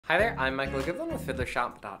Hi there, I'm Michael Giblin with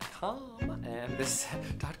Fiddlershop.com, and this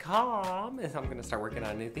 .com is I'm going to start working on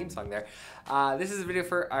a new theme song there. This is a video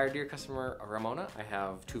for our dear customer Ramona. I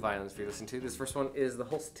have two violins for you to listen to. This first one is the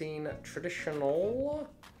Holstein traditional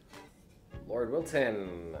Lord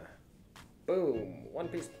Wilton. Boom, one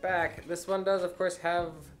piece back. This one does, of course,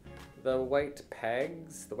 have the white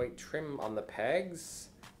pegs, the white trim on the pegs,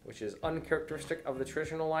 which is uncharacteristic of the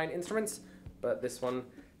traditional line instruments, but this one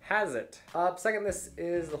has it. Up second, this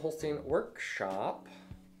is the Holstein Workshop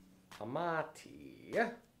Amati,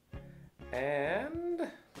 and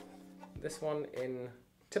this one in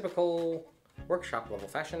typical workshop level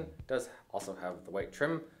fashion does also have the white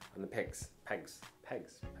trim on the pegs. I'm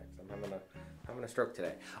having a stroke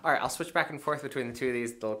today. All right, I'll switch back and forth between the two of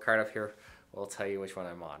these. The little card up here will tell you which one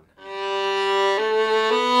I'm on.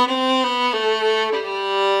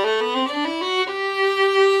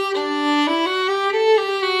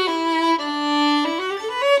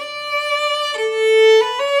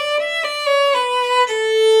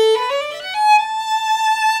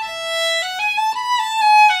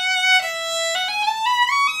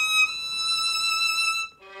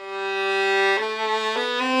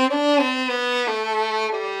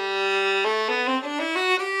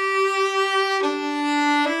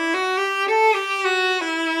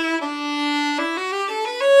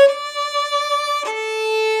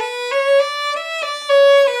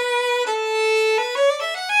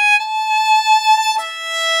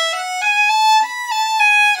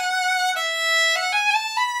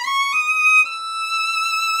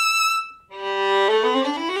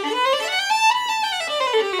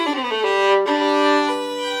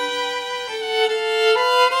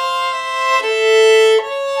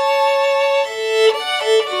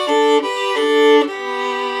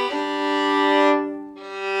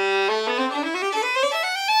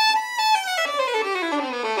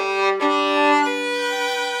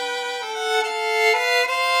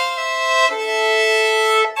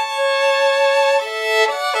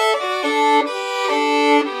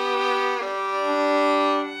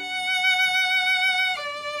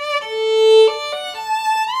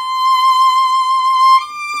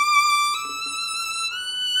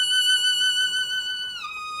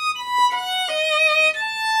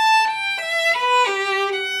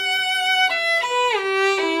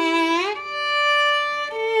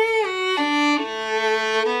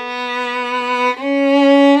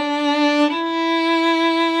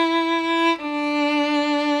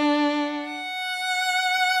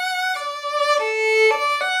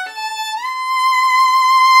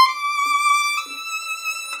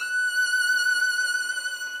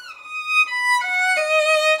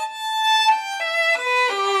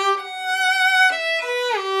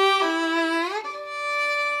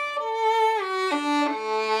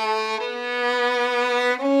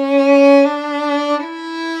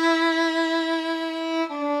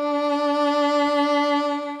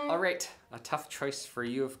 A tough choice for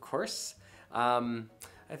you, of course. I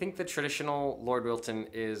think the traditional Lord Wilton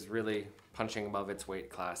is really punching above its weight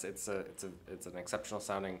class. It's an exceptional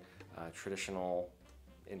sounding traditional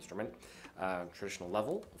instrument, traditional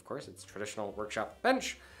level, of course. It's traditional workshop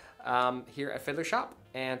bench here at Fiddlershop,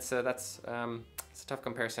 and so that's it's a tough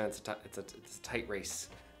comparison. It's a tight race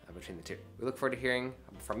between the two. We look forward to hearing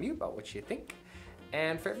from you about what you think.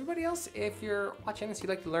 And for everybody else, if you're watching this, you'd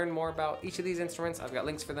like to learn more about each of these instruments, I've got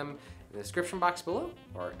links for them in the description box below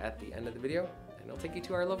or at the end of the video. And it'll take you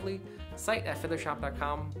to our lovely site at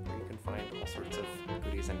Fiddlershop.com, where you can find all sorts of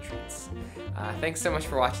goodies and treats. Thanks so much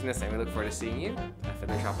for watching this, and we look forward to seeing you at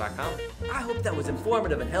Fiddlershop.com. I hope that was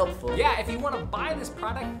informative and helpful. Yeah, if you want to buy this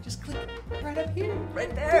product, just click right up here.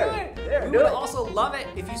 Right there. Do it. We would also love it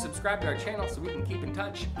if you subscribe to our channel so we can keep in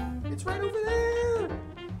touch. It's right over there.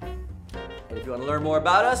 And if you want to learn more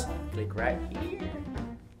about us, click right here.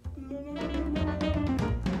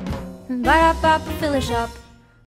 Fiddlershop.